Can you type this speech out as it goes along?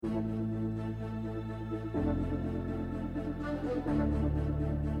Welcome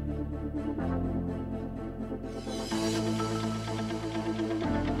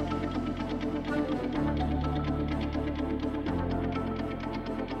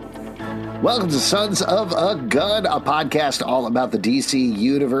to Sons of a Gun, a podcast all about the DC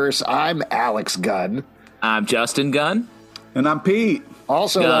universe. I'm Alex Gunn. I'm Justin Gunn. And I'm Pete.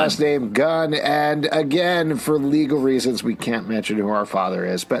 Also Gunn. last name Gunn. And again, for legal reasons, we can't mention who our father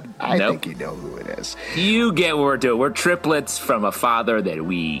is, but I think you know who it is. You get what we're doing. We're triplets from a father that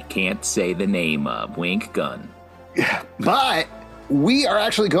we can't say the name of. Wink, Gunn. But we are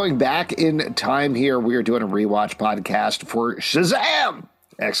actually going back in time here. We are doing a rewatch podcast for Shazam!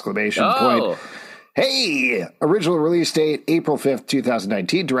 Exclamation point. Hey! Original release date, April 5th,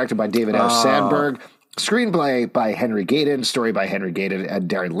 2019. Directed by David S. Sandberg. Screenplay by Henry Gayden. Story by Henry Gayden and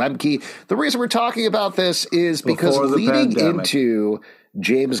Darren Lemke. The reason we're talking about this is because leading into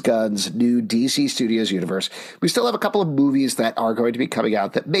James Gunn's new DC Studios universe, we still have a couple of movies that are going to be coming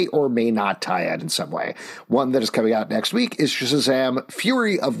out that may or may not tie in some way. One that is coming out next week is Shazam!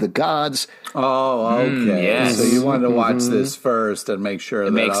 Fury of the Gods. Oh, okay. Yes. So you wanted to watch this first and make sure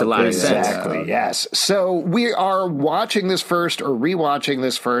it makes a lot of sense. Exactly, yes. So we are watching this first or rewatching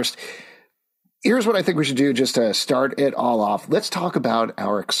this first. Here's what I think we should do just to start it all off. Let's talk about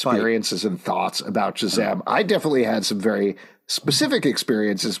our experiences and thoughts about Shazam. I definitely had some very specific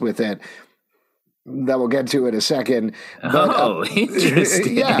experiences with it that we'll get to in a second. But,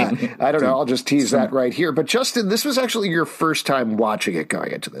 interesting. Yeah, I don't know. I'll just tease that right here. But Justin, this was actually your first time watching it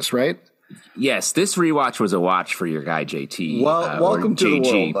going into this, right? Yes, this rewatch was a watch for your guy, JT. Well, welcome to the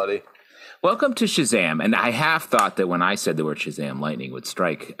world, buddy. Welcome to Shazam. And I have thought that when I said the word Shazam, lightning would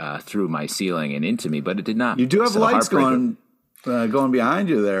strike through my ceiling and into me, but it did not. You do have lights going behind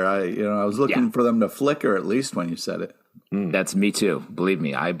you there. I was looking for them to flicker at least when you said it. That's me too. Believe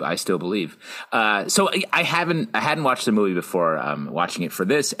me, I still believe. So I hadn't watched the movie before. Watching it for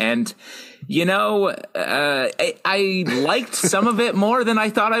this, and I liked some of it more than I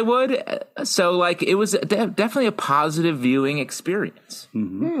thought I would. So like, it was definitely a positive viewing experience.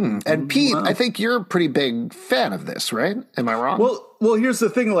 Mm-hmm. And Pete, I think you're a pretty big fan of this, right? Am I wrong? Well, here's the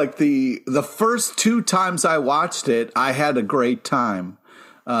thing. Like the first two times I watched it, I had a great time.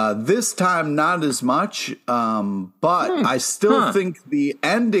 This time, not as much, but I still think the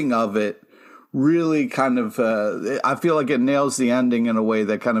ending of it really kind of, I feel like it nails the ending in a way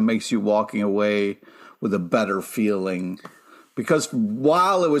that kind of makes you walking away with a better feeling. Because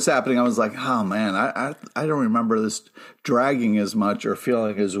while it was happening, I was like, oh, man, I don't remember this dragging as much or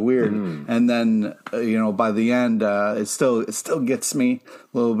feeling as weird. And then, by the end, it still gets me a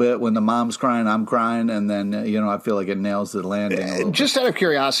little bit. When the mom's crying, I'm crying. And then, I feel like it nails the landing. Just out of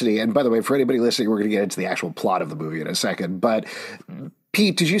curiosity, and by the way, for anybody listening, we're going to get into the actual plot of the movie in a second. But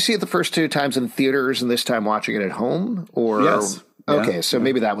Pete, did you see it the first two times in theaters and this time watching it at home? Or yes. Okay, so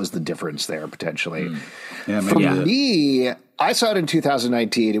maybe that was the difference there, potentially. Yeah, for me, I saw it in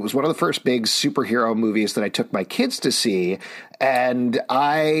 2019. It was one of the first big superhero movies that I took my kids to see, and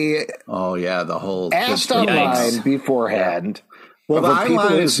I the whole asked online beforehand. Well, the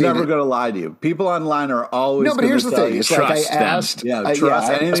online is never going to lie to you. People online are always no, but here's the thing. It's like I asked,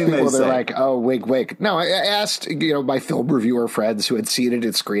 trust anything people. They're like, oh, wink. No, I asked my film reviewer friends who had seen it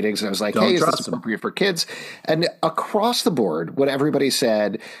at screenings, and I was like, hey, is this appropriate for kids? And across the board, what everybody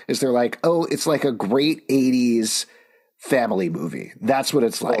said is they're like, oh, it's like a great 80s family movie. That's what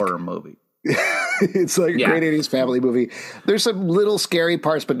it's like. Horror movie. It's like a great 80s family movie. There's some little scary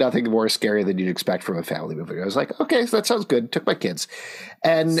parts, but nothing more scary than you'd expect from a family movie. I was like, okay, so that sounds good. Took my kids.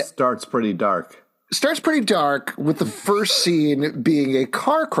 And starts pretty dark with the first scene being a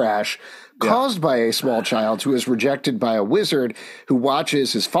car crash caused by a small child who is rejected by a wizard who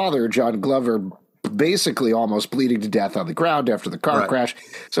watches his father, John Glover, basically almost bleeding to death on the ground after the car crash.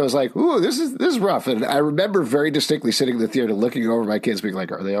 So I was like, ooh, this is rough. And I remember very distinctly sitting in the theater looking over my kids being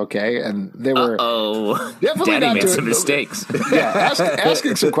like, are they okay? And they were definitely Daddy not made doing some mistakes.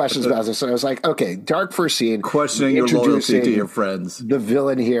 Asking some questions about this. And I was like, okay, dark first scene. Questioning your loyalty to your friends. The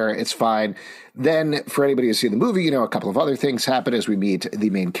villain here, it's fine. Then, for anybody who's seen the movie, a couple of other things happen as we meet the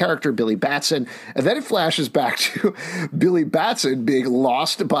main character, Billy Batson. And then it flashes back to Billy Batson being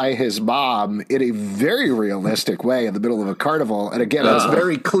lost by his mom in a very realistic way in the middle of a carnival. And again, it's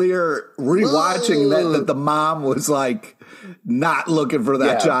very clear rewatching that the mom was like not looking for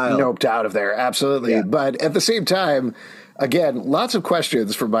that child. Noped out of there. Absolutely. Yeah. But at the same time, again, lots of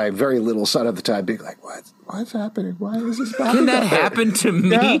questions from my very little son at the time, being like, what's happening? Why is this happening? Can that happen to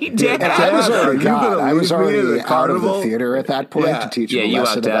me, Dad? And I was already out of the theater at that point to teach him a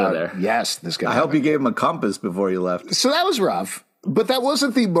lesson about, there. Yes, this guy. I hope you gave him a compass before you left. So that was rough. But that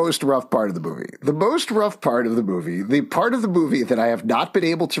wasn't the most rough part of the movie. The most rough part of the movie, the part of the movie that I have not been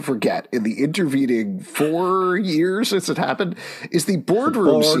able to forget in the intervening 4 years since it happened, is the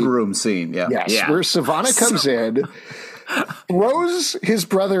boardroom scene. Yeah. Yes, where Savannah comes in, throws his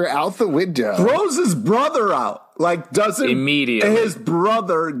brother out the window. Throws his brother out. Like, doesn't... Immediately. His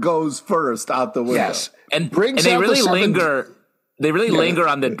brother goes first out the window. Yes. And brings they out really the linger... They really linger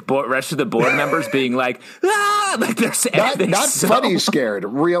on the rest of the board members being like, like they're not so funny scared,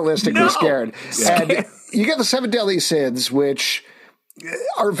 realistically scared. And you get the 7 deadly sins, which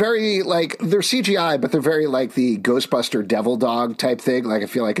are very like, they're CGI, but they're very like the Ghostbuster devil dog type thing. Like, I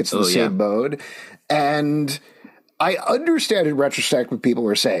feel like it's the same mode. And I understand in retrospect what people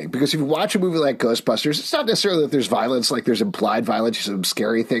were saying, because if you watch a movie like Ghostbusters, it's not necessarily that there's violence, like there's implied violence, some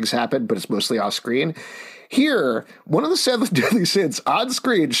scary things happen, but it's mostly off screen. Here, one of the 7 deadly sins on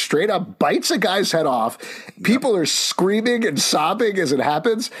screen straight up bites a guy's head off. People are screaming and sobbing as it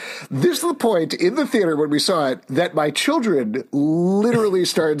happens. This is the point in the theater when we saw it that my children literally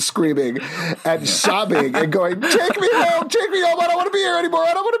started screaming and sobbing and going, take me home, I don't want to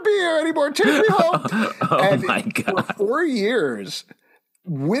be here anymore, take me home. My God. For 4 years,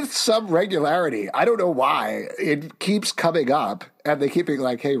 with some regularity, I don't know why, it keeps coming up, and they keep being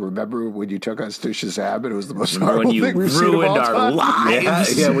like, hey, remember when you took us to Shazam and it was the most horrible thing we've seen of all time? When you ruined our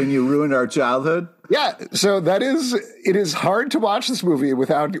lives. Yeah, when you ruined our childhood. Yeah, so it is hard to watch this movie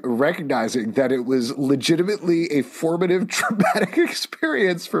without recognizing that it was legitimately a formative, traumatic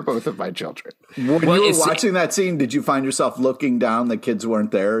experience for both of my children. When you were watching that scene, did you find yourself looking down? The kids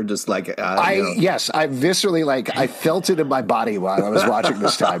weren't there, just like Yes, I viscerally I felt it in my body while I was watching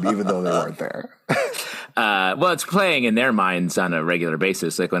this time, even though they weren't there. Well, it's playing in their minds on a regular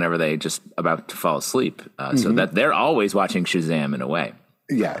basis, like whenever they just about to fall asleep, so that they're always watching Shazam in a way.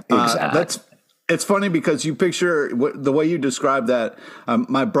 Yeah, exactly. It's funny because you picture the way you described that.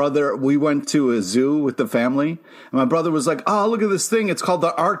 My brother, we went to a zoo with the family, and my brother was like, "Oh, look at this thing! It's called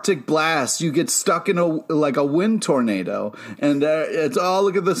the Arctic Blast. You get stuck in a wind tornado, and it's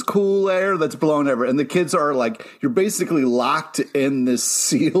look at this cool air that's blowing over." And the kids are like, "You're basically locked in this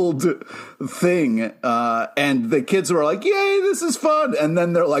sealed thing," and the kids were like, "Yay, this is fun!" And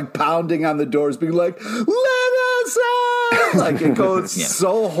then they're like pounding on the doors, being like, "Let us out!" Like it goes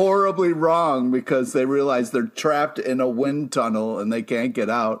so horribly wrong because they realize they're trapped in a wind tunnel and they can't get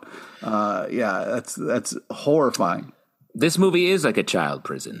out. That's horrifying. This movie is like a child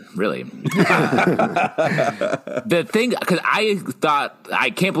prison, really. The thing, because I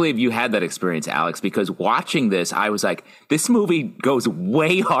can't believe you had that experience, Alex, because watching this, I was like, this movie goes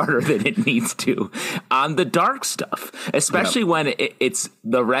way harder than it needs to on the dark stuff, especially when it's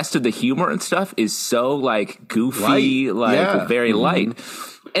the rest of the humor and stuff is so like goofy, very light.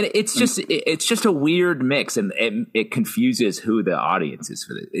 And it's just a weird mix, and it confuses who the audience is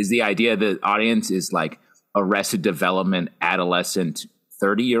for this. Is the idea the audience is like Arrested Development adolescent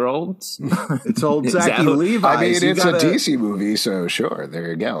 30-year-olds? It's old Zachy Levi. I mean, it's a DC movie, so sure, there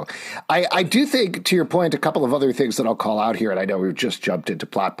you go. I do think, to your point, a couple of other things that I'll call out here, and I know we've just jumped into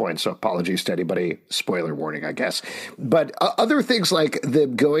plot points, so apologies to anybody. Spoiler warning, I guess. But other things like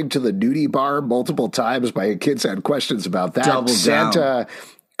them going to the nudie bar multiple times, my kids had questions about that. Double Santa down.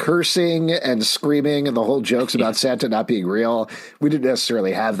 Cursing and screaming and the whole jokes about Santa not being real. We didn't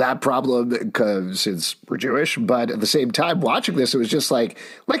necessarily have that problem because we're Jewish, but at the same time, watching this, it was just like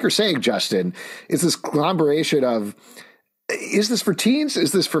you're saying, Justin, it's this conglomeration of, is this for teens?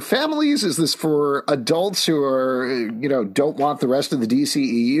 Is this for families? Is this for adults who are, don't want the rest of the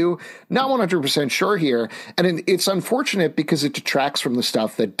DCEU? Not 100% sure here. And it's unfortunate because it detracts from the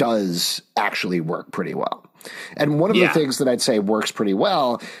stuff that does actually work pretty well. And one of the things that I'd say works pretty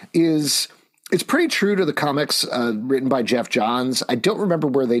well is it's pretty true to the comics written by Jeff Johns. I don't remember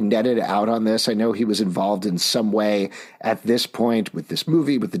where they netted out on this. I know he was involved in some way at this point with this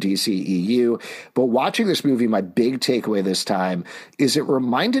movie, with the DCEU. But watching this movie, my big takeaway this time is it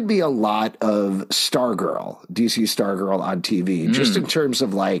reminded me a lot of Stargirl, DC Stargirl on TV, just in terms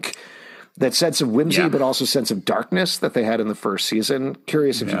of like that sense of whimsy, but also sense of darkness that they had in the first season.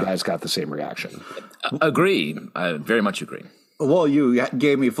 Curious if you guys got the same reaction. Agree. I very much agree. Well, you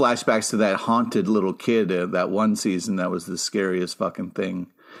gave me flashbacks to that haunted little kid that one season that was the scariest fucking thing.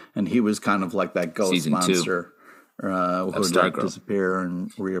 And he was kind of like that ghost Season monster who would like disappear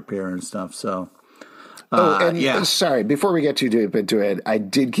and reappear and stuff. So, sorry, before we get too deep into it, I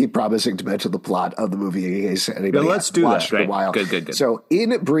did keep promising to mention the plot of the movie in case anybody watched it in a while. Good. So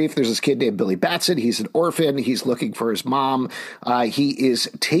in brief, there's this kid named Billy Batson. He's an orphan. He's looking for his mom. He is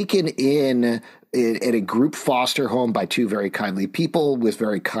taken in in a group foster home by two very kindly people with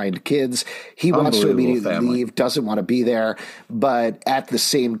very kind kids. He wants to immediately leave, doesn't want to be there. But at the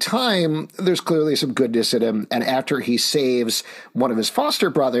same time, there's clearly some goodness in him. And after he saves one of his foster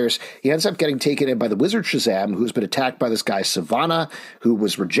brothers, he ends up getting taken in by the wizard Shazam, who's been attacked by this guy Savannah, who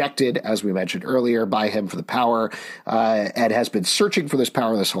was rejected, as we mentioned earlier, by him for the power, and has been searching for this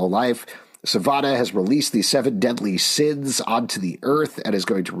power this whole life. Savannah has released the 7 deadly sins onto the earth and is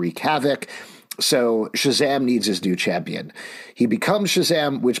going to wreak havoc. So Shazam needs his new champion. He becomes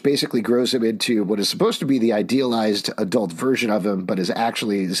Shazam, which basically grows him into what is supposed to be the idealized adult version of him, but is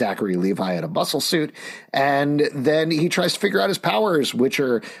actually Zachary Levi in a muscle suit. And then he tries to figure out his powers, which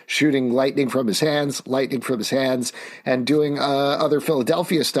are shooting lightning from his hands, and doing other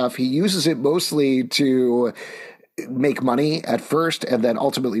Philadelphia stuff. He uses it mostly to make money at first, and then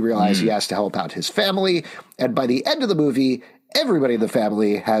ultimately realize he has to help out his family. And by the end of the movie, everybody in the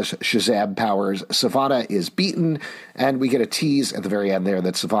family has Shazam powers. Savannah is beaten, and we get a tease at the very end there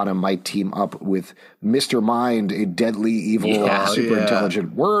that Savannah might team up with Mr. Mind, a deadly, evil, super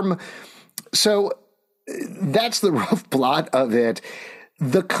intelligent worm. So that's the rough plot of it.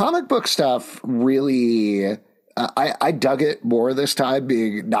 The comic book stuff really... I dug it more this time,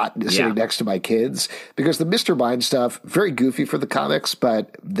 being not sitting next to my kids, because the Mr. Mind stuff, very goofy for the comics,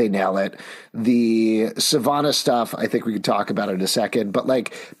 but they nail it. The Savannah stuff, I think we could talk about in a second, but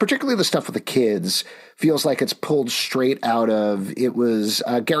like particularly the stuff with the kids feels like it's pulled straight out of, it was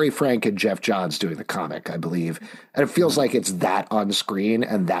Gary Frank and Jeff Johns doing the comic, I believe. And it feels like it's that on screen,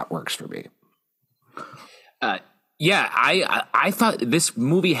 and that works for me. I thought this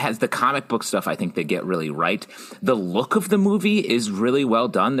movie has the comic book stuff I think they get really right. The look of the movie is really well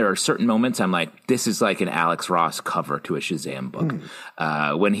done. There are certain moments I'm like, this is like an Alex Ross cover to a Shazam book.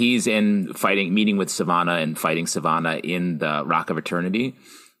 When he's meeting with Savannah and fighting Savannah in the Rock of Eternity,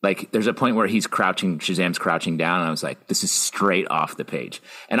 like there's a point where Shazam's crouching down, and I was like, this is straight off the page.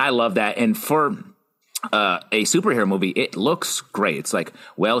 And I love that. And for a superhero movie, it looks great. It's like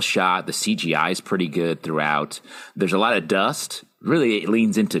well shot. The CGI is pretty good throughout. There's a lot of dust. Really, it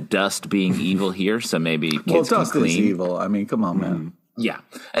leans into dust being evil here. So maybe kids dust can clean. Is evil. I mean, come on, man. Yeah,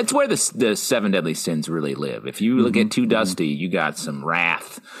 it's where the 7 deadly sins really live. If you get too dusty, you got some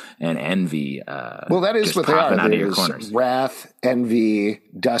wrath and envy. Well, that is what they are. There's wrath, envy,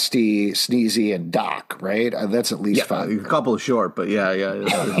 dusty, sneezy, and Doc, right? That's at least 5. A couple short, but yeah.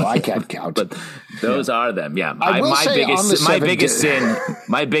 Well, I can't count. But those are them. Yeah, my biggest sin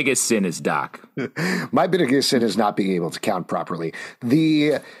is Doc. My biggest sin is not being able to count properly.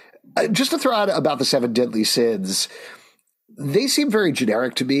 Just to throw out about the 7 deadly sins. They seem very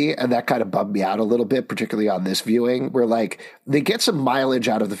generic to me, and that kind of bummed me out a little bit, particularly on this viewing, where like they get some mileage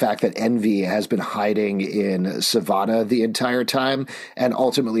out of the fact that envy has been hiding in Savannah the entire time, and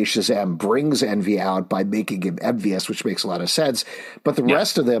ultimately Shazam brings envy out by making him envious, which makes a lot of sense. But the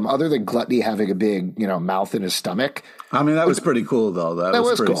rest of them, other than Gluttony having a big, mouth in his stomach, I mean, that was pretty cool, though. That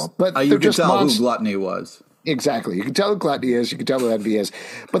was cool. But you could tell who Gluttony was. Exactly. You can tell who Gluttony is. You can tell who Envy is.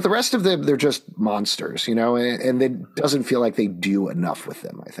 But the rest of them, they're just monsters, and it doesn't feel like they do enough with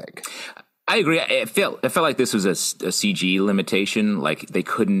them, I think. I agree. It felt like this was a CG limitation. Like they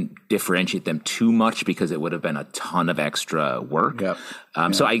couldn't differentiate them too much because it would have been a ton of extra work. Yep.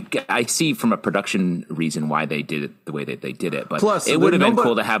 So I see from a production reason why they did it the way that they did it. But plus, it would have been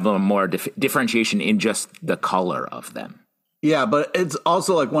cool to have a more differentiation in just the color of them. Yeah, but it's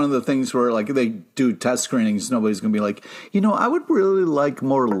also like one of the things where like they do test screenings. Nobody's going to be like, I would really like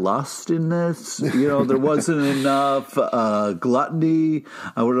more lust in this. There wasn't enough gluttony.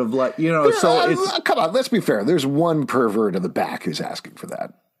 I would have liked, so it's... Come on, let's be fair. There's one pervert in the back who's asking for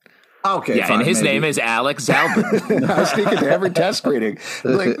that. Okay, yeah, fine, and his name is Alex Zalbin. I was thinking to every test screening,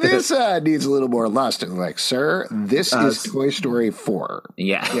 like, this needs a little more lust. And like, sir, this is Toy Story 4.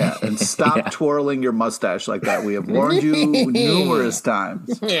 Yeah. And stop twirling your mustache like that. We have warned you numerous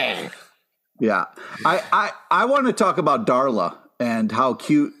times. Yeah. I want to talk about Darla and how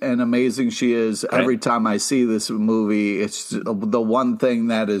cute and amazing she is. Right. Every time I see this movie, it's the one thing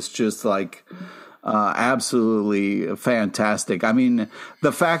that is just like... absolutely fantastic. I mean,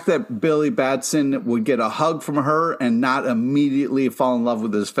 the fact that Billy Batson would get a hug from her and not immediately fall in love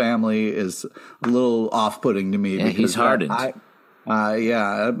with his family is a little off-putting to me. Yeah, he's hardened.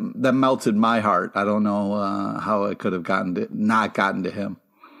 That melted my heart. I don't know how it could have not gotten to him.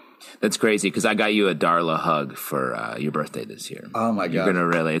 That's crazy because I got you a Darla hug for your birthday this year. Oh my God!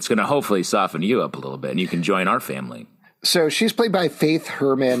 It's gonna hopefully soften you up a little bit, and you can join our family. So she's played by Faith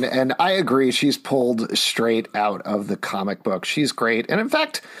Herman, and I agree, she's pulled straight out of the comic book. She's great. And in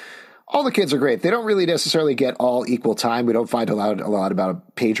fact, All the kids are great. They don't really necessarily get all equal time. We don't find a lot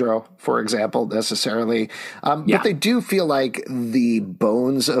about Pedro, for example, necessarily. But they do feel like the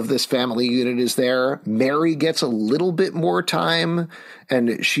bones of this family unit is there. Mary gets a little bit more time,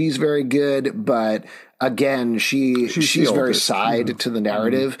 and she's very good. But again, she's very side to the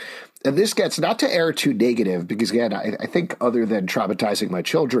narrative. Mm-hmm. And this gets not to air too negative because, again, I think other than traumatizing my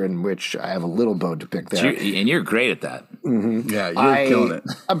children, which I have a little bone to pick there. And you're great at that. Mm-hmm. Yeah, you're killing it.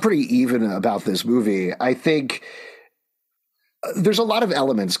 I'm pretty even about this movie. I think there's a lot of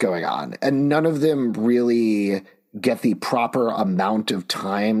elements going on, and none of them really get the proper amount of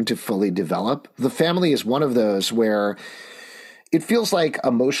time to fully develop. The family is one of those where it feels like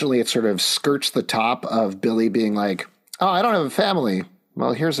emotionally it sort of skirts the top of Billy being like, oh, I don't have a family.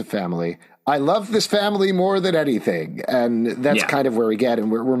 Well, here's a family. I love this family more than anything. And that's kind of where we get.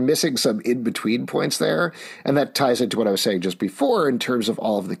 And we're missing some in-between points there. And that ties into what I was saying just before in terms of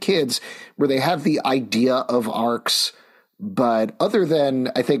all of the kids, where they have the idea of arcs. But other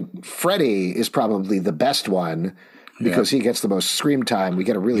than, I think, Freddy is probably the best one because he gets the most screen time. We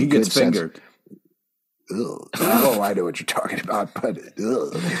get a really good sense. Fingered. Oh, I know what you're talking about, but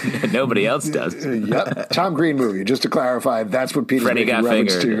nobody else does. Yep, Tom Green movie. Just to clarify, that's what Peter's Freddy making got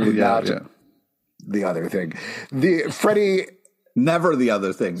reference fingered. to, not the other thing. The Freddy, never the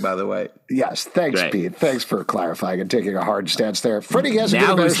other thing. By the way, yes. Thanks, right. Pete. Thanks for clarifying and taking a hard stance there. Freddy has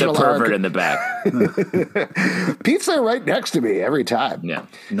now a good who's the emotional pervert arc. in the back? Pete's there right next to me every time. Yeah,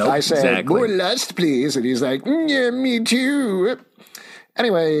 I say more lust, please, and he's like, yeah, me too.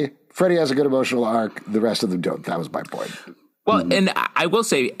 Anyway. Freddy has a good emotional arc. The rest of them don't. That was my point. Well, and I will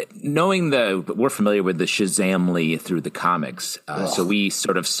say, knowing we're familiar with the Shazam through the comics, so we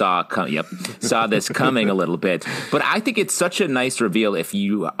sort of saw this coming a little bit. But I think it's such a nice reveal if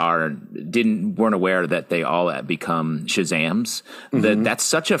you weren't aware that they all become Shazams. Mm-hmm. That's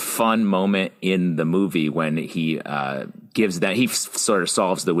such a fun moment in the movie when he he sort of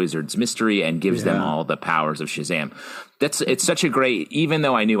solves the wizard's mystery and gives them all the powers of Shazam. It's such a great, even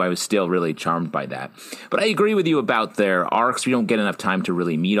though I knew I was still really charmed by that. But I agree with you about their arcs. We don't get enough time to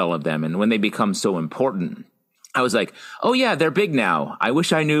really meet all of them. And when they become so important, I was like, oh, yeah, they're big now. I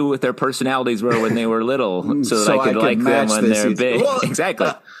wish I knew what their personalities were when they were little so that I could like them when they're big. Well, exactly.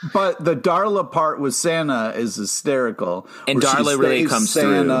 But the Darla part with Santa is hysterical. And Darla really comes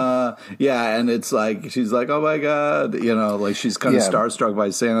through. Yeah, and it's like, she's like, oh, my God. You know, like she's kind of starstruck by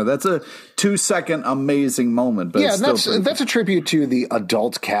Santa. That's a 2-second amazing moment. But that's a tribute to the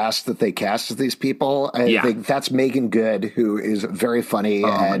adult cast that they cast as these people. I think that's Megan Good, who is very funny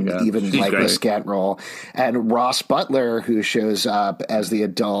and even like a scant role. And Ross Butler, who shows up as the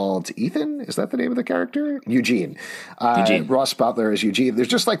adult Ethan. Is that the name of the character? Eugene. Ross Butler is Eugene. There's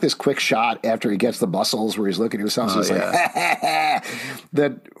just like this quick shot after he gets the muscles where he's looking at himself. He's like,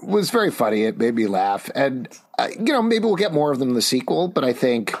 that was very funny. It made me laugh. And, maybe we'll get more of them in the sequel, but I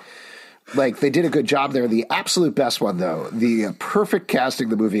think like they did a good job there. The absolute best one, though, the perfect casting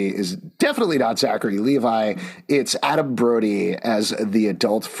of the movie is definitely not Zachary Levi. It's Adam Brody as the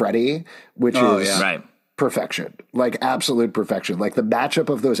adult Freddy, which is right. Perfection, like absolute perfection. Like the matchup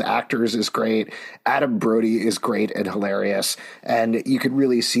of those actors is great. Adam Brody is great and hilarious. And you can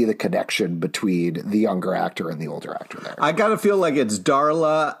really see the connection between the younger actor and the older actor there. I got to feel like it's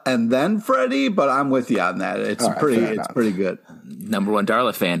Darla and then Freddy, but I'm with you on that. It's pretty good. Number one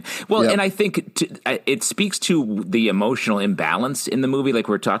Darla fan. Well, and I think it speaks to the emotional imbalance in the movie, like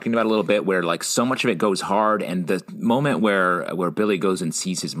we're talking about a little bit, where like so much of it goes hard, and the moment where Billy goes and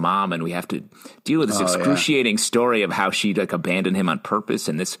sees his mom, and we have to deal with this excruciating story of how she like abandoned him on purpose,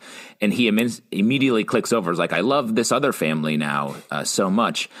 and he immediately clicks over. It's like, I love this other family now so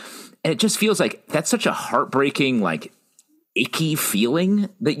much, and it just feels like that's such a heartbreaking, like icky feeling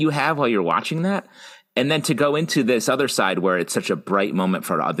that you have while you're watching that. And then to go into this other side where it's such a bright moment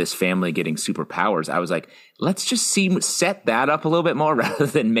for this family getting superpowers, I was like, let's just set that up a little bit more rather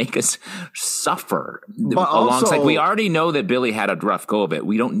than make us suffer. Alongside, we already know that Billy had a rough go of it.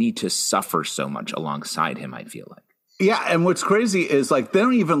 We don't need to suffer so much alongside him, I feel like. Yeah, and what's crazy is like they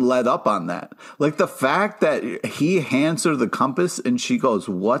don't even let up on that. Like the fact that he hands her the compass and she goes,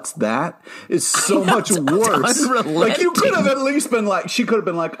 "What's that?" is so much worse. Like you could have at least been like, she could have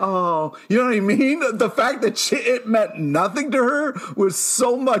been like, "Oh," you know what I mean? The fact that it meant nothing to her was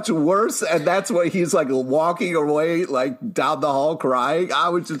so much worse, and that's why he's like walking away like down the hall crying. I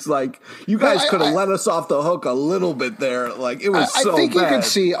was just like, you guys could have let us off the hook a little bit there. Like it was so bad. I think you could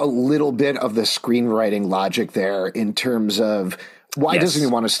see a little bit of the screenwriting logic there in terms of why doesn't he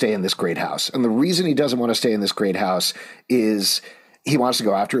want to stay in this great house? And the reason he doesn't want to stay in this great house is he wants to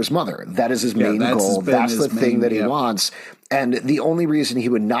go after his mother. That is his main goal. That's the thing that he wants. And the only reason he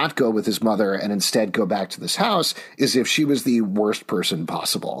would not go with his mother and instead go back to this house is if she was the worst person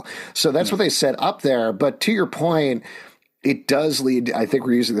possible. So that's what they set up there. But to your point, it does lead, I think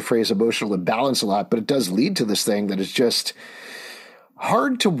we're using the phrase emotional imbalance a lot, but it does lead to this thing that is just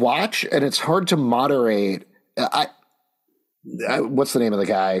hard to watch and it's hard to moderate. What's the name of the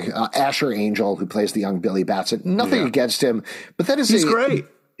guy? Asher Angel, who plays the young Billy Batson. Nothing against him, but that is he's great.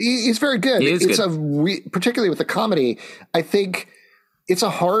 He's very good. It's good. Particularly with the comedy, I think it's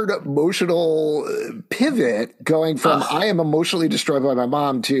a hard emotional pivot going from I am emotionally destroyed by my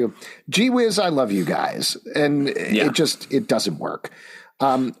mom to gee whiz, I love you guys, and it doesn't work.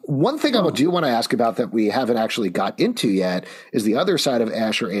 One thing I do want to ask about that we haven't actually got into yet is the other side of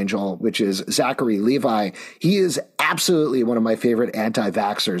Asher Angel, which is Zachary Levi. He is absolutely one of my favorite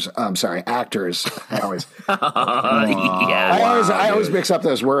anti-vaxxers. Actors. I always mix up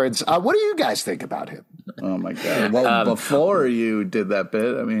those words. What do you guys think about him? Oh my God. Well, before you did that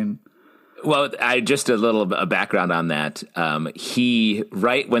bit, I mean, well, just a little background on that. He,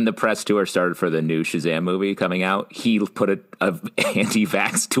 right when the press tour started for the new Shazam movie coming out, he put a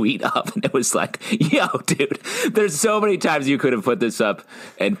anti-vax tweet up, and it was like, yo, dude, there's so many times you could have put this up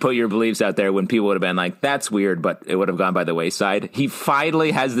and put your beliefs out there when people would have been like, that's weird, but it would have gone by the wayside. He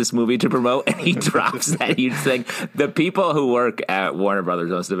finally has this movie to promote, and he drops that huge thing. The people who work at Warner Brothers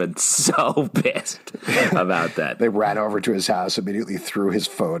must have been so pissed about that. They ran over to his house, immediately threw his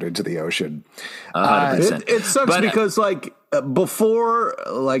phone into the ocean. 100%. It sucks because before,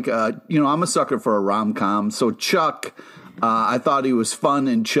 I'm a sucker for a rom-com. So Chuck, I thought he was fun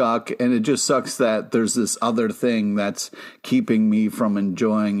in Chuck, and it just sucks that there's this other thing that's keeping me from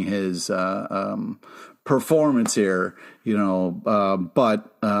enjoying his performance here, but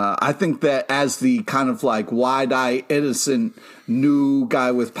I think that as the kind of wide-eyed, innocent new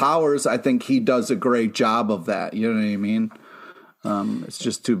guy with powers, I think he does a great job of that. You know what I mean? It's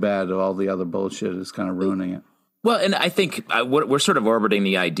just too bad all the other bullshit is kind of ruining it. Well, and I think we're sort of orbiting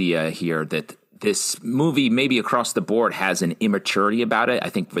the idea here that this movie, maybe across the board, has an immaturity about it.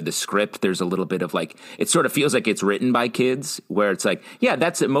 I think for the script, there's a little bit of it sort of feels like it's written by kids, where it's like, yeah,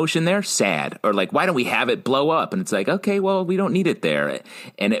 that's emotion there, sad. Or why don't we have it blow up? And it's like, okay, well, we don't need it there.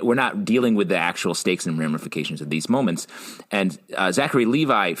 And we're not dealing with the actual stakes and ramifications of these moments. And Zachary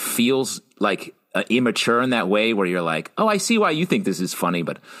Levi feels immature in that way, where you're like, oh, I see why you think this is funny,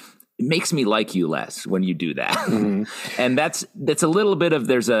 but it makes me like you less when you do that. Mm-hmm. And that's a little bit of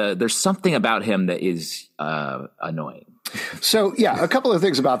there's something about him that is annoying. So, yeah, a couple of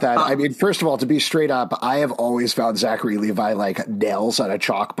things about that. I mean, first of all, to be straight up, I have always found Zachary Levi like nails on a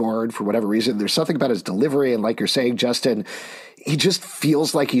chalkboard for whatever reason. There's something about his delivery. And like you're saying, Justin, he just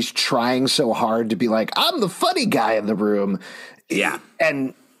feels like he's trying so hard to be like, I'm the funny guy in the room. Yeah.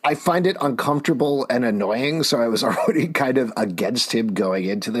 And I find it uncomfortable and annoying, so I was already kind of against him going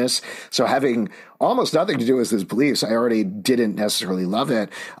into this. So having almost nothing to do with his beliefs, I already didn't necessarily love it.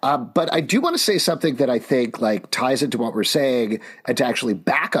 But I do want to say something that I think ties into what we're saying and to actually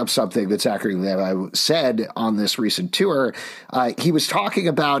back up something that Zachary Levi said on this recent tour. He was talking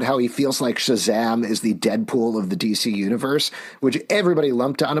about how he feels like Shazam is the Deadpool of the DC universe, which everybody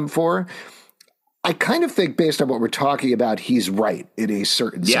lumped on him for. I kind of think, based on what we're talking about, he's right in a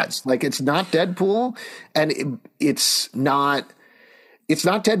certain sense. It's not Deadpool, and it's not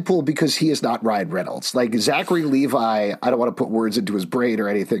Deadpool because he is not Ryan Reynolds. Zachary Levi, I don't want to put words into his brain or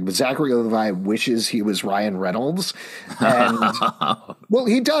anything, but Zachary Levi wishes he was Ryan Reynolds. And well,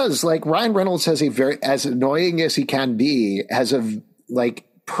 he does. Ryan Reynolds has a very, as annoying as he can be, has a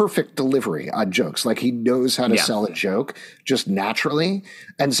perfect delivery on jokes. He knows how to sell a joke just naturally.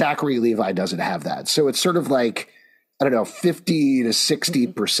 And Zachary Levi doesn't have that. So it's sort of 50 to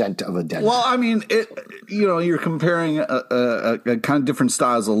 60% of a Deadpool. Well, I mean, you're comparing a kind of different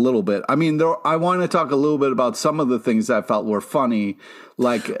styles a little bit. I mean, I want to talk a little bit about some of the things I felt were funny.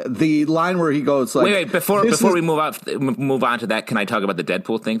 The line where he goes wait, before we move on to that, can I talk about the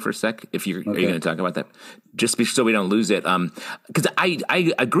Deadpool thing for a sec? Are you going to talk about that? Just so we don't lose it. Because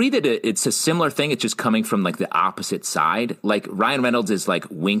I agree that it's a similar thing. It's just coming from the opposite side. Ryan Reynolds is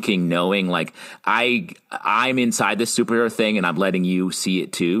winking, knowing I'm inside this superhero thing and I'm letting you see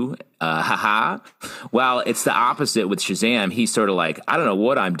it too. Haha. Well, it's the opposite with Shazam. He's sort of I don't know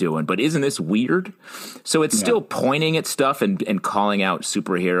what I'm doing, but isn't this weird? So it's still pointing at stuff and calling out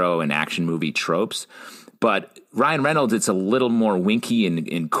superhero and action movie tropes. But Ryan Reynolds, it's a little more winky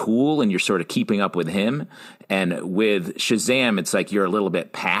and cool, and you're sort of keeping up with him. And with Shazam, it's like you're a little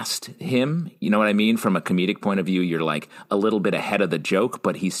bit past him. You know what I mean? From a comedic point of view, you're like a little bit ahead of the joke,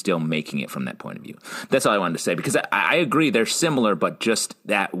 but he's still making it from that point of view. That's all I wanted to say, because I agree they're similar, but just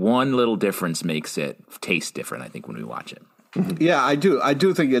that one little difference makes it taste different, I think, when we watch it. Yeah, I do. I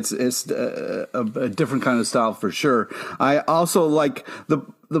do think it's a different kind of style for sure. I also like the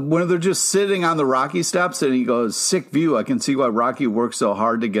when they're just sitting on the Rocky steps and he goes, "Sick view. I can see why Rocky worked so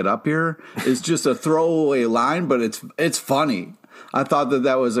hard to get up here." It's just a throwaway line, but it's funny. I thought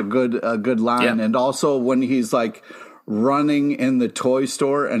that was a good line, and also when he's like running in the toy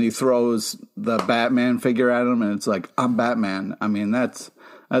store and he throws the Batman figure at him, and it's like, "I'm Batman." I mean, that's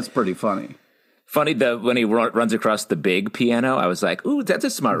pretty funny. Funny that when he runs across the big piano, I was like, ooh, that's a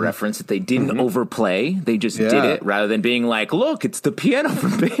smart reference that they didn't overplay. They just did it rather than being like, look, it's the piano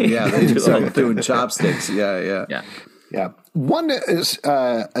from Big. Yeah, they just like doing chopsticks. Yeah. One is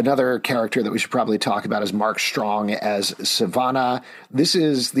another character that we should probably talk about is Mark Strong as Sivana. This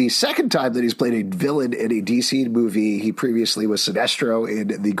is the second time that he's played a villain in a DC movie. He previously was Sinestro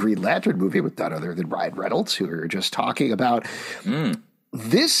in the Green Lantern movie with none other than Ryan Reynolds, who we were just talking about.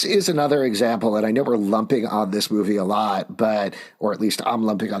 This is another example, and I know we're lumping on this movie a lot, or at least I'm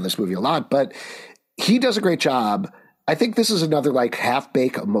lumping on this movie a lot, but he does a great job. I think this is another like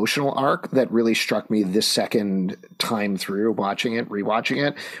half-baked emotional arc that really struck me this second time through rewatching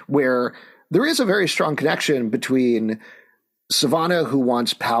it, where there is a very strong connection between Sivana, who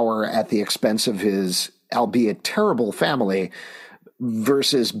wants power at the expense of his, albeit terrible, family,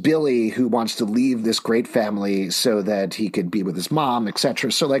 versus Billy, who wants to leave this great family so that he could be with his mom,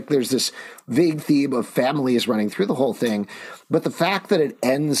 etc. So like there's this vague theme of families running through the whole thing. But the fact that it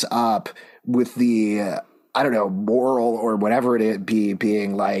ends up with the, moral or whatever it be,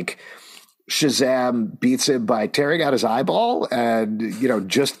 being like Shazam beats him by tearing out his eyeball and,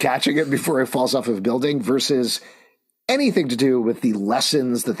 just catching it before he falls off of a building, versus anything to do with the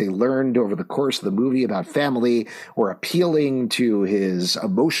lessons that they learned over the course of the movie about family, or appealing to his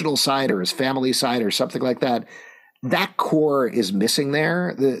emotional side or his family side or something like that. That core is missing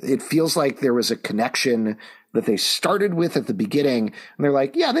there. It feels like there was a connection that they started with at the beginning, and they're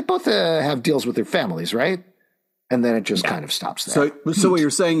like, yeah, they both have deals with their families, right? And then it just kind of stops there. So what you're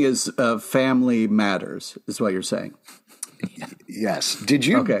saying is family matters, is what you're saying. Yes. Did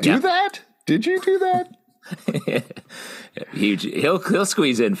you do that? Did you do that? He'll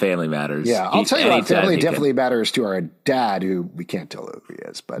squeeze in Family Matters. Yeah, I'll tell you what, Family definitely matters to our dad, who we can't tell who he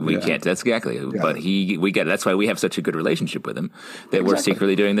is, but we can't. That's exactly. Yeah. But we get it. That's why we have such a good relationship with him that we're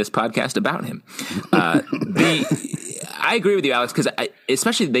secretly doing this podcast about him. I agree with you, Alex, because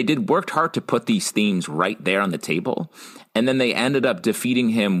especially they worked hard to put these themes right there on the table. And then they ended up defeating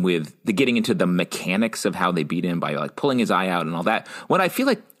him with getting into the mechanics of how they beat him by like pulling his eye out and all that. When I feel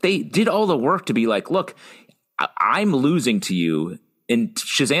like they did all the work to be like, look, I'm losing to you, and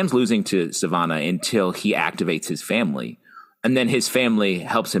Shazam's losing to Sivana until he activates his family. And then his family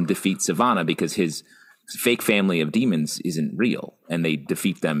helps him defeat Sivana because his fake family of demons isn't real, and they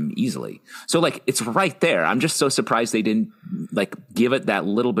defeat them easily. So like, it's right there. I'm just so surprised they didn't like give it that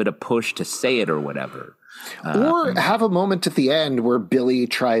little bit of push to say it or whatever. Or have a moment at the end where Billy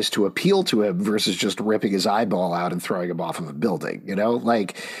tries to appeal to him versus just ripping his eyeball out and throwing him off of a building,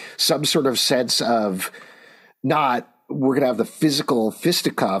 like some sort of sense of not, we're going to have the physical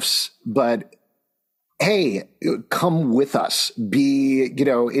fisticuffs, but hey, come with us.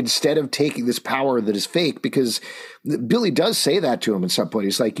 Instead of taking this power that is fake, because Billy does say that to him at some point.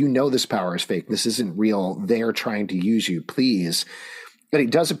 He's like, this power is fake. This isn't real. They're trying to use you, please. And he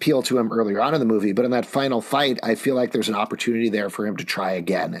does appeal to him earlier on in the movie, but in that final fight, I feel like there's an opportunity there for him to try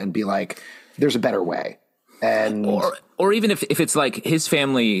again and be like, there's a better way. And or even if it's like his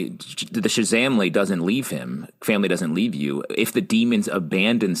family, the Shazamly doesn't leave him, family doesn't leave you. If the demons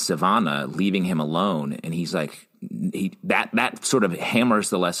abandon Sivana, leaving him alone, and he's like, that sort of hammers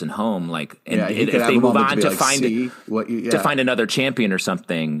the lesson home. Like, and if they move on to find another champion or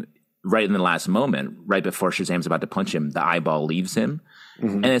something, right in the last moment, right before Shazam's about to punch him, the eyeball leaves him.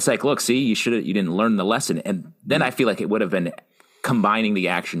 Mm-hmm. And it's like, look, see, you didn't learn the lesson. And then I feel like it would have been combining the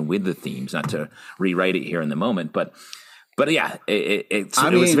action with the themes, not to rewrite it here in the moment. But yeah, it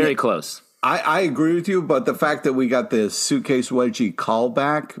was very close. I agree with you, but the fact that we got the suitcase wedgie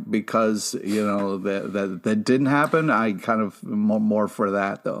callback because, that didn't happen, I kind of more for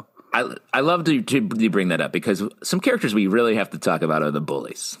that, though. I love to bring that up because some characters we really have to talk about are the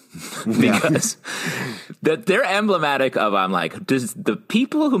bullies because they're emblematic of, I'm like, does the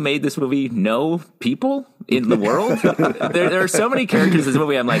people who made this movie know people in the world? there are so many characters in this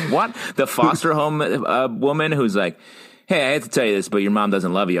movie. I'm like, what? The foster home woman who's like, hey, I hate to tell you this, but your mom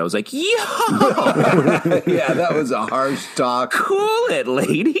doesn't love you. I was like, yo! Yeah, that was a harsh talk. Cool it,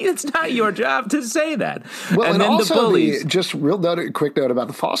 lady. It's not your job to say that. Well, and then also the bullies. Just quick note about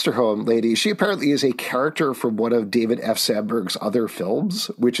the foster home lady. She apparently is a character from one of David F. Sandberg's other films,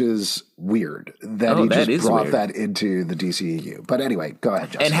 which is weird that he just brought that into the DCEU. But anyway, go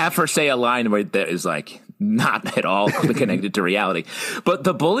ahead, Justin. And have her say a line where that is like not at all connected to reality. But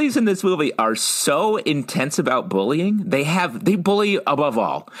the bullies in this movie are so intense about bullying. They bully above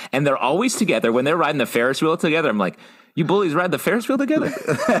all. And they're always together. When they're riding the Ferris wheel together, I'm like, you bullies ride the Ferris wheel together?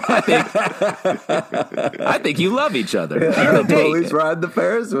 I think you love each other. The bullies ride the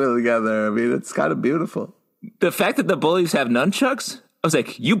Ferris wheel together. I mean, it's kind of beautiful. The fact that the bullies have nunchucks, I was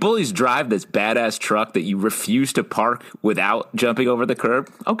like, you bullies drive this badass truck that you refuse to park without jumping over the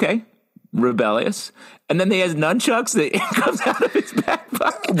curb? Okay. Rebellious. And then they has nunchucks that comes out of his back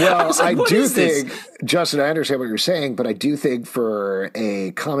pocket. Well, I do think, Justin, I understand what you're saying, but I do think for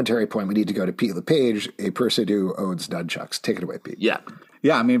a commentary point, we need to go to Pete LePage, a person who owns nunchucks. Take it away, Pete. Yeah.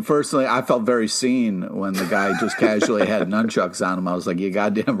 Yeah, I mean, personally, I felt very seen when the guy just casually had nunchucks on him. I was like, you're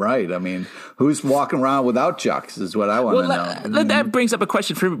goddamn right. I mean, who's walking around without chucks is what I want to know. That brings up a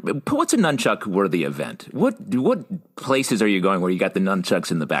question for me. What's a nunchuck-worthy event? What places are you going where you got the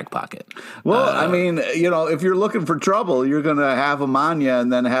nunchucks in the back pocket? Well, I mean, if you're looking for trouble, you're going to have them on you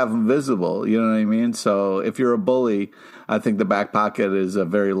and then have them visible. You know what I mean? So if you're a bully, I think the back pocket is a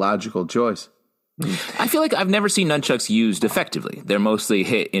very logical choice. I feel like I've never seen nunchucks used effectively. They're mostly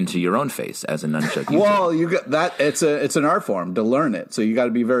hit into your own face as a nunchuck user. Well, you got that. It's an art form to learn it. So you got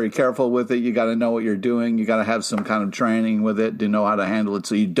to be very careful with it. You got to know what you're doing. You got to have some kind of training with it to know how to handle it.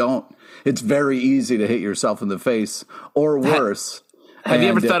 So you don't. It's very easy to hit yourself in the face or worse. Have you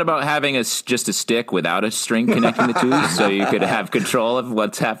ever thought about having just a stick without a string connecting the two so you could have control of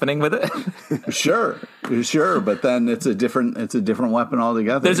what's happening with it? Sure. But then it's a different weapon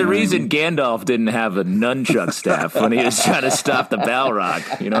altogether. There's a reason Gandalf didn't have a nunchuck staff when he was trying to stop the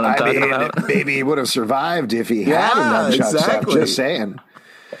Balrog. You know what I'm talking about? Maybe he would have survived if he had a nunchuck staff. Just saying.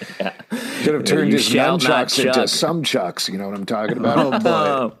 Yeah. Should have turned his nunchucks into some chucks. You know what I'm talking about?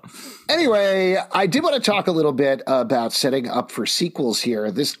 Oh, boy. Anyway, I did want to talk a little bit about setting up for sequels here.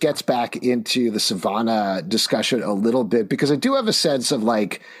 This gets back into the Savannah discussion a little bit because I do have a sense of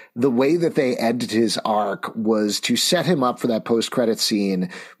like the way that they ended his arc was to set him up for that post-credit scene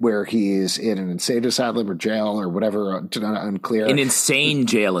where he's in an insane asylum or jail or whatever, unclear. An insane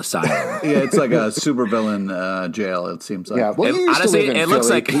jail asylum. Yeah, it's like a supervillain jail, it seems like. Yeah, well, honestly, it looks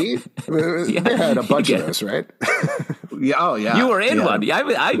like they had a bunch of those, right? Yeah, oh, yeah. You were in one.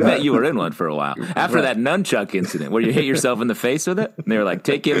 I bet you were in one for a while. After that nunchuck incident where you hit yourself in the face with it, and they were like,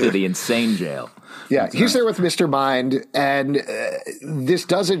 take him to the insane jail. Yeah, he's there with Mr. Mind, and this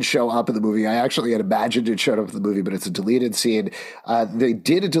doesn't show up in the movie. I actually had imagined it showed up in the movie, but it's a deleted scene. They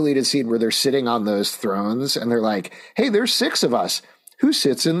did a deleted scene where they're sitting on those thrones, and they're like, hey, there's 6 of us. Who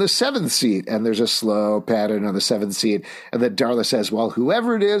sits in the 7th seat? And there's a slow pattern on the 7th seat. And then Darla says, well,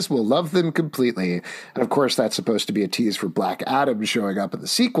 whoever it is, we'll love them completely. And of course, that's supposed to be a tease for Black Adam showing up in the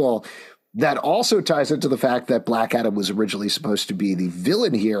sequel. That also ties into the fact that Black Adam was originally supposed to be the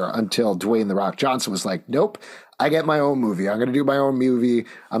villain here until Dwayne "The Rock" Johnson was like, nope, I get my own movie. I'm going to do my own movie.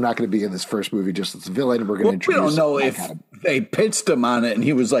 I'm not going to be in this first movie just as a villain. We're going to introduce. We don't know if they pitched him on it and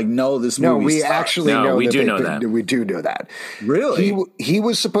he was like, no, this movie. No, we actually know. We do know that. We do know that. Really? He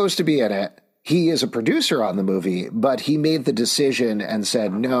was supposed to be in it. He is a producer on the movie, but he made the decision and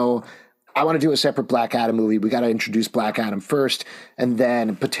said, no, I want to do a separate Black Adam movie. We got to introduce Black Adam first, and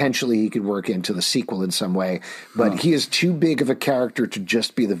then potentially he could work into the sequel in some way. But he is too big of a character to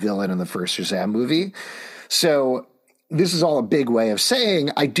just be the villain in the first Shazam movie. So this is all a big way of saying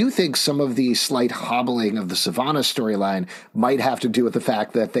I do think some of the slight hobbling of the Savannah storyline might have to do with the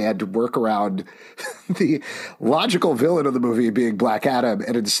fact that they had to work around the logical villain of the movie being Black Adam,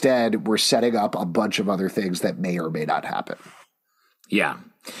 and instead we're setting up a bunch of other things that may or may not happen. Yeah.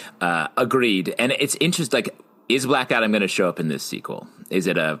 Agreed. And it's interesting, like, is Black Adam going to show up in this sequel? Is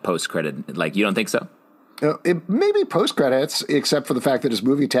it a post-credit? Like, you don't think so? It may be post-credits, except for the fact that his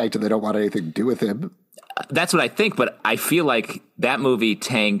movie tanked and they don't want anything to do with him. That's what I think, but I feel like that movie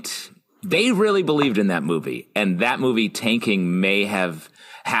tanked. They really believed in that movie, and that movie tanking may have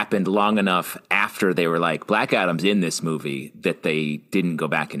happened long enough after they were like, Black Adam's in this movie, that they didn't go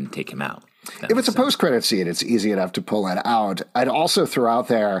back and take him out. If it's a post-credit scene, it's easy enough to pull that out. I'd also throw out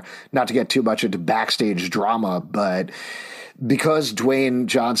there, not to get too much into backstage drama, but because Dwayne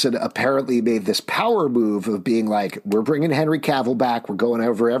Johnson apparently made this power move of being like, we're bringing Henry Cavill back, we're going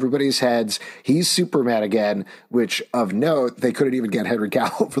over everybody's heads, he's Superman again, which of note, they couldn't even get Henry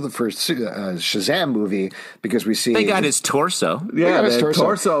Cavill for the first Shazam movie because we see... They got his torso. Yeah, his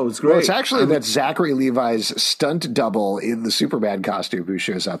torso was great. Well, it's actually that Zachary Levi's stunt double in the Superman costume who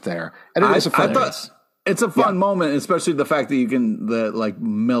shows up there. And it is a fun It's a fun moment, especially the fact that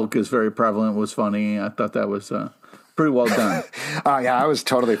milk is very prevalent was funny. I thought that was... pretty well done. Yeah, I was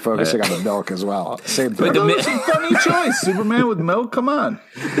totally focusing on the milk as well. Same thing. But it's a funny choice. Superman with milk? Come on.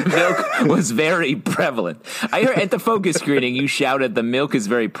 Milk was very prevalent. I heard at the focus screening, you shouted, the milk is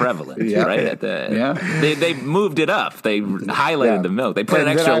very prevalent, right? They moved it up. They highlighted the milk. They put an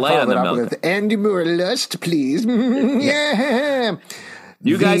extra light on the milk. With, and more lust, please. Yeah.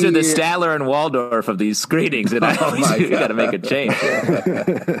 You guys are the Statler and Waldorf of these screenings, and we got to make a change.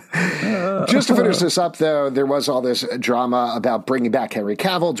 Just to finish this up, though, there was all this drama about bringing back Henry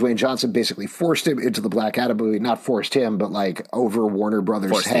Cavill. Dwayne Johnson basically forced him into the Black Adam movie. Not forced him, but like over Warner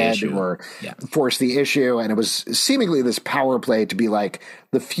Brothers' head or forced the issue. And it was seemingly this power play to be like,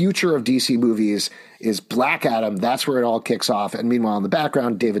 the future of DC movies is Black Adam. That's where it all kicks off. And meanwhile, in the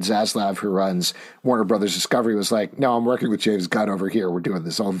background, David Zaslav, who runs Warner Brothers Discovery, was like, no, I'm working with James Gunn over here. We're doing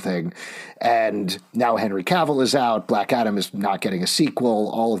this own thing. And now Henry Cavill is out. Black Adam is not getting a sequel,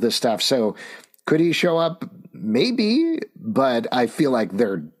 all of this stuff. So could he show up? Maybe, but I feel like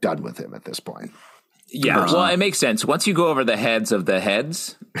they're done with him at this point. Yeah, well, it makes sense. Once you go over the heads of the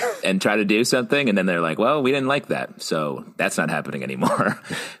heads and try to do something, and then they're like, well, we didn't like that, so that's not happening anymore.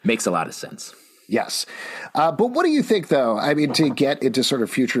 Makes a lot of sense. Yes. But what do you think, though? I mean, to get into sort of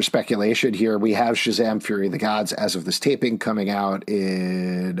future speculation here, we have Shazam! Fury of the Gods as of this taping coming out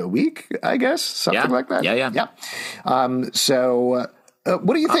in a week, I guess, something like that. Yeah.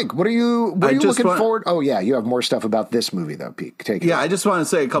 What do you think? What are you looking forward? Oh, yeah, you have more stuff about this movie, though, Pete. Take it. I just want to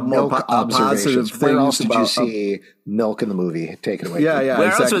say a couple more positive things. Where else did you see milk in the movie? Take it away.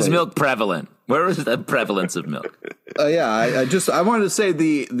 Where else was milk prevalent? Where was the prevalence of milk? I wanted to say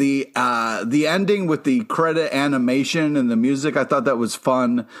the ending with the credit animation and the music. I thought that was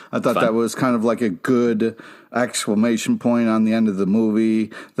fun. I thought that was kind of like a good exclamation point on the end of the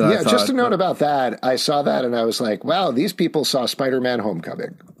movie. Just a note about that. I saw that and I was like, wow, these people saw Spider-Man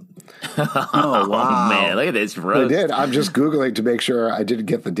Homecoming. Oh, wow. Man, look at this roast. I did. I'm just Googling to make sure I didn't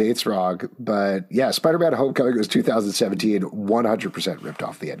get the dates wrong. But yeah, Spider-Man Homecoming was 2017, 100% ripped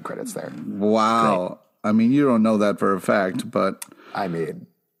off the end credits there. Wow. Great. I mean, you don't know that for a fact, but... I mean,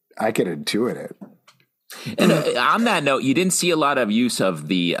 I can intuit it. And on that note, you didn't see a lot of use of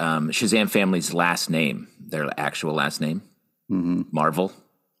the Shazam family's last name, their actual last name, Marvel.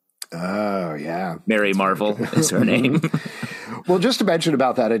 Oh, yeah. Mary Marvel is her name. Well, just to mention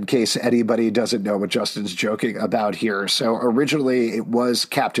about that in case anybody doesn't know what Justin's joking about here. So originally it was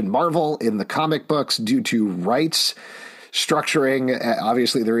Captain Marvel in the comic books due to rights structuring.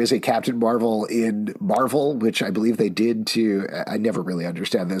 Obviously, there is a Captain Marvel in Marvel, which I believe they did to, I never really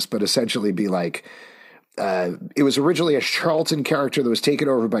understand this, but essentially be like, it was originally a Charlton character that was taken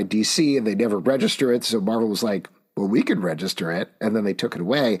over by DC and they never register it. So Marvel was like, well, we can register it. And then they took it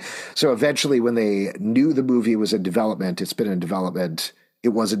away. So eventually when they knew the movie was in development, it's been in development. It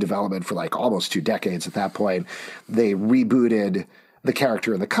was in development for like almost 2 decades at that point. They rebooted the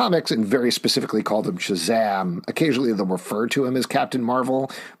character in the comics and very specifically called him Shazam. Occasionally they'll refer to him as Captain Marvel,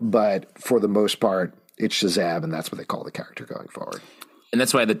 but for the most part, it's Shazam, and that's what they call the character going forward. And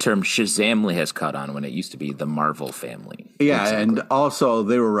that's why the term Shazamly has caught on when it used to be the Marvel family. Yeah, exactly. And also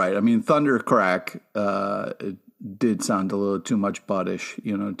they were right. I mean, Thundercrack it did sound a little too much buddish,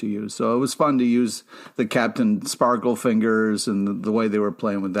 to use. So it was fun to use the Captain Sparkle fingers, and the way they were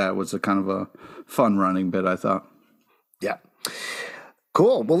playing with that was a kind of a fun running bit, I thought. Yeah.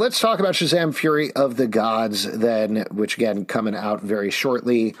 Cool. Well, let's talk about Shazam! Fury of the Gods then, which again, coming out very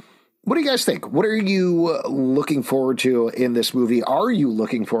shortly. What do you guys think? What are you looking forward to in this movie? Are you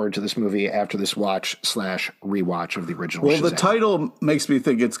looking forward to this movie after this watch/rewatch of the original Shazam? The title makes me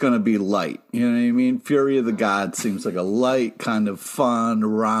think it's going to be light. You know what I mean? Fury of the Gods seems like a light, kind of fun,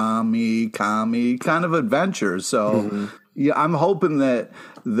 comedy kind of adventure. So yeah, I'm hoping that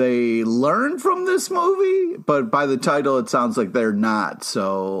they learn from this movie, but by the title, it sounds like they're not.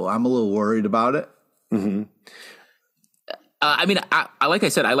 So I'm a little worried about it. Mm-hmm. I mean, like I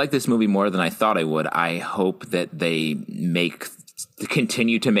said, I like this movie more than I thought I would. I hope that they make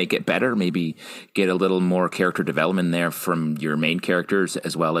continue to make it better, maybe get a little more character development there from your main characters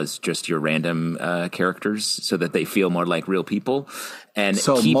as well as just your random characters so that they feel more like real people. And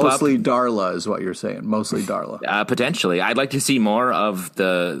so keep mostly up, Darla is what you're saying. Mostly Darla. Potentially. I'd like to see more of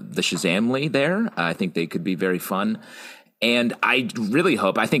the Shazamly there. I think they could be very fun. And I really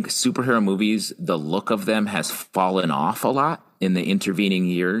hope, I think superhero movies, the look of them has fallen off a lot in the intervening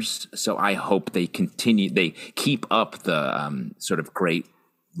years. So I hope they keep up the sort of great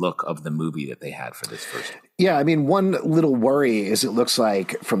look of the movie that they had for this first. Yeah, I mean, one little worry is it looks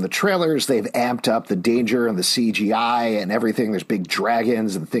like from the trailers, they've amped up the danger and the CGI and everything. There's big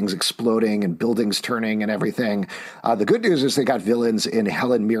dragons and things exploding and buildings turning and everything. The good news is they got villains in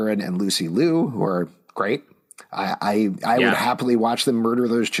Helen Mirren and Lucy Liu, who are great. I would happily watch them murder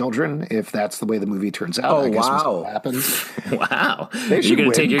those children if that's the way the movie turns out. Oh, I guess wow. what happens. Wow. You're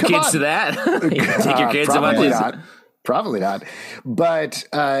going to take your kids to that? You're going to take your kids about this? Probably not. But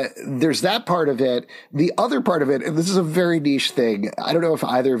there's that part of it. The other part of it, and this is a very niche thing. I don't know if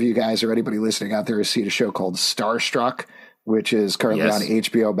either of you guys or anybody listening out there has seen a show called Starstruck, which is currently on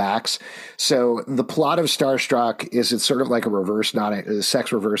HBO Max. So the plot of Starstruck is it's sort of like a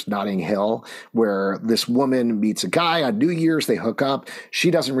sex reverse Notting Hill, where this woman meets a guy on New Year's, they hook up. She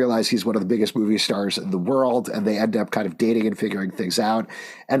doesn't realize he's one of the biggest movie stars in the world, and they end up kind of dating and figuring things out.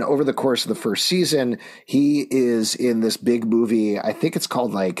 And over the course of the first season, he is in this big movie. I think it's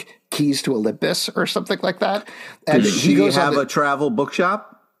called like Keys to Olympus or something like that. And Does she have a travel bookshop?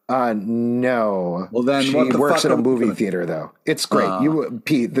 No. Well, then she what the works fuck at a movie theater, though. It's great.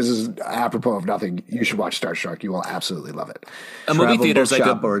 Pete, this is apropos of nothing. You should watch Starstruck. You will absolutely love it. A movie theater is like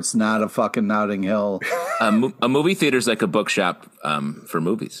or it's not a fucking Notting Hill. A movie theater is like a bookshop for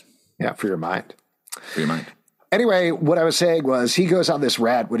movies. Yeah, for your mind. For your mind. Anyway, what I was saying was he goes on this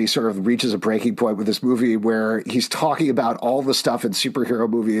rant when he sort of reaches a breaking point with this movie where he's talking about all the stuff in superhero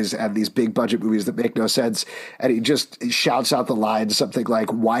movies and these big budget movies that make no sense. And he just shouts out the line, something like,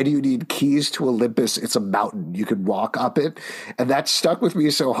 "Why do you need keys to Olympus? It's a mountain. You could walk up it." And that stuck with me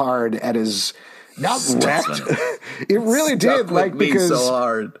so hard and is not wrecked. It really did. Like, because so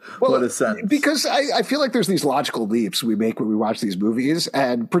hard. Well, what a sentence. Because I feel like there's these logical leaps we make when we watch these movies,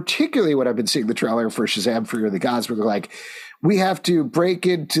 and particularly when I've been seeing the trailer for Shazam: Fury of the Gods, where they're like, we have to break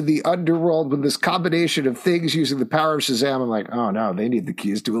into the underworld with this combination of things using the power of Shazam. I'm like, oh no, they need the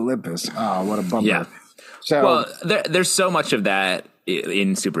keys to Olympus. Oh, what a bummer. Yeah. So, well, there's so much of that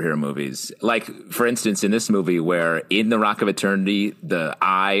in superhero movies. Like, for instance, in this movie where in the Rock of Eternity, the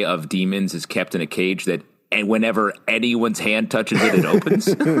eye of demons is kept in a cage that, and whenever anyone's hand touches it, it opens.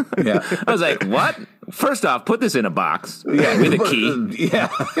 Yeah. I was like, what? First off, put this in a box with a key.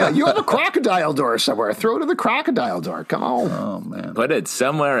 Yeah, you have a crocodile door somewhere. Throw it in the crocodile door. Come on. Oh, man. Put it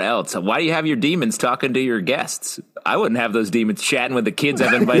somewhere else. Why do you have your demons talking to your guests? I wouldn't have those demons chatting with the kids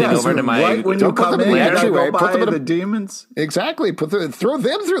I've invited over to my... Right when you come in, you gotta go by the demons. Exactly. Throw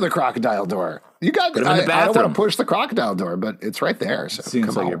them through the crocodile door. You got. I don't want to push the crocodile door, but it's right there. So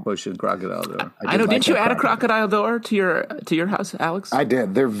seems like you're pushing the crocodile door. I know. Didn't you add a crocodile door to your house, Alex? I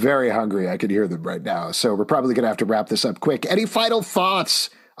did. They're very hungry. I can hear them right now. So we're probably going to have to wrap this up quick. Any final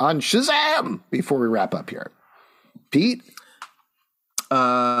thoughts on Shazam before we wrap up here, Pete?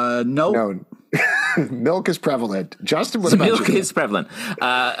 No. Milk is prevalent. Justin, what about milk you? is prevalent.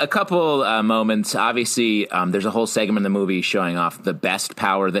 A couple moments. Obviously, there's a whole segment in the movie showing off the best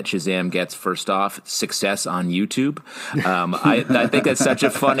power that Shazam gets. First off, success on YouTube. I think that's such a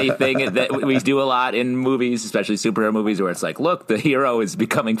funny thing that we do a lot in movies, especially superhero movies, where it's like, look, the hero is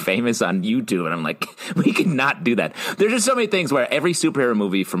becoming famous on YouTube. And I'm like, we cannot do that. There's just so many things where every superhero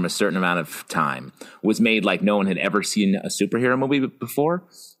movie from a certain amount of time was made like no one had ever seen a superhero movie before.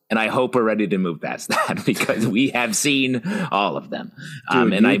 And I hope we're ready to move past that because we have seen all of them.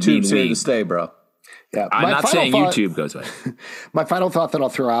 Dude, and YouTube's here to stay, bro. Yeah, I'm not saying YouTube goes away. My final thought that I'll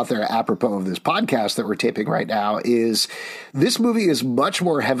throw out there apropos of this podcast that we're taping right now is this movie is much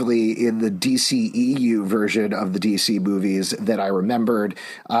more heavily in the DCEU version of the DC movies that I remembered.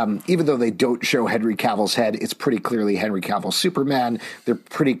 Even though they don't show Henry Cavill's head, it's pretty clearly Henry Cavill's Superman. They're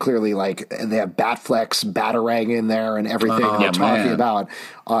pretty clearly like they have Batfleck's Batarang in there and everything they're talking about.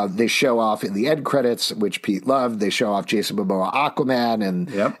 They show off in the end credits, which Pete loved. They show off Jason Momoa Aquaman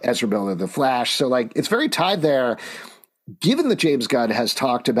and Ezra Miller the Flash. So like it's very tied there. Given that James Gunn has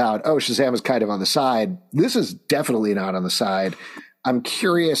talked about, Shazam is kind of on the side, this is definitely not on the side. I'm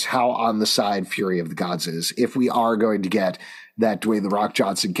curious how on the side Fury of the Gods is. If we are going to get that Dwayne The Rock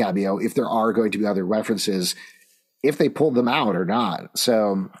Johnson cameo, if there are going to be other references, if they pulled them out or not.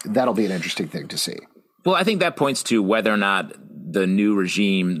 So that'll be an interesting thing to see. Well, I think that points to whether or not the new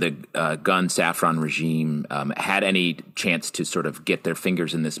regime, the Gunn Saffron regime, had any chance to sort of get their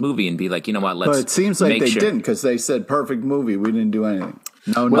fingers in this movie and be like, you know what, let's. But it seems like they didn't, because they said perfect movie. We didn't do anything.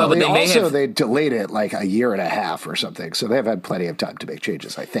 Well, they delayed it like a year and a half or something, so they've had plenty of time to make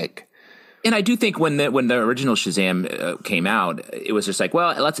changes, I think. And I do think when the original Shazam came out, it was just like,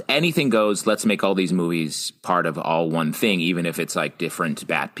 well, anything goes. Let's make all these movies part of all one thing, even if it's like different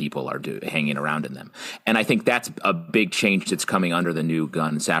bad people are hanging around in them. And I think that's a big change that's coming under the new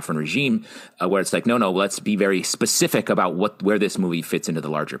Gunn Saffron regime, where it's like, no, let's be very specific about where this movie fits into the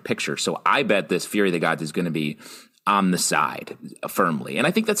larger picture. So I bet this Fury of the Gods is going to be on the side firmly. And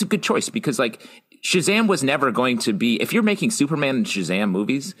I think that's a good choice, because like Shazam was never going to be, if you're making Superman and Shazam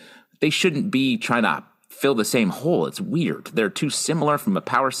movies, they shouldn't be trying to fill the same hole. It's weird. They're too similar from a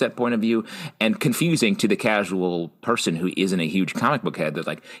power set point of view, and confusing to the casual person who isn't a huge comic book head. They're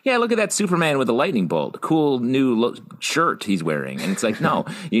like, yeah, look at that Superman with a lightning bolt. Cool new shirt he's wearing. And it's like, no,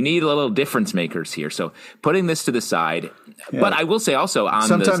 you need a little difference makers here. So putting this to the side. Yeah. But I will say also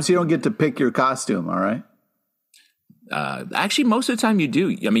sometimes you don't get to pick your costume, all right? Actually, most of the time you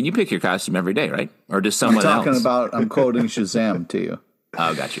do. I mean, you pick your costume every day, right? Or does someone else? I'm quoting Shazam to you.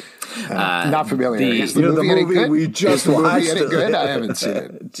 Oh, got you. Not familiar. Is the movie we just watched. Any good? I haven't seen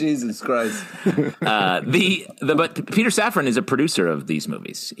it. Jesus Christ. But Peter Safran is a producer of these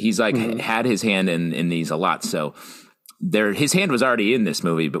movies. He's like had his hand in these a lot. So his hand was already in this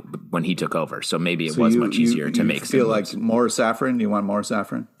movie, but when he took over, so maybe it was much easier to make. Feel like more saffron? You want more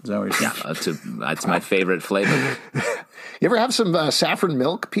saffron? Is that what you're saying? Yeah, that's my favorite flavor. You ever have some saffron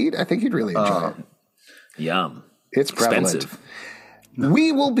milk, Pete? I think you'd really enjoy it. Yum. It's prevalent. Expensive.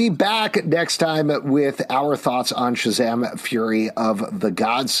 We will be back next time with our thoughts on Shazam Fury of the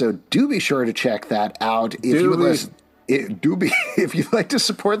Gods, so do be sure to check that out. If you'd like to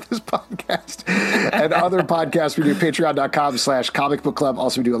support this podcast and other podcasts, we do patreon.com/Comic Book Club.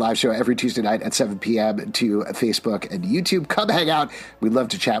 Also, we do a live show every Tuesday night at 7 p.m. to Facebook and YouTube. Come hang out. We'd love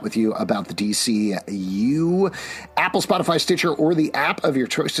to chat with you about the DCU. Apple, Spotify, Stitcher, or the app of your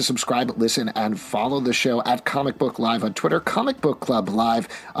choice to subscribe, listen, and follow the show at Comic Book Live on Twitter, Comic Book Club Live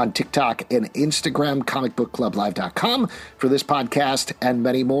on TikTok and Instagram, comicbookclublive.com for this podcast and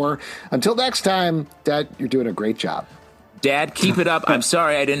many more. Until next time, Dad, you're doing a great job. Dad, keep it up. I'm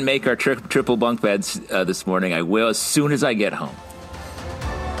sorry I didn't make our triple bunk beds this morning. I will as soon as I get home.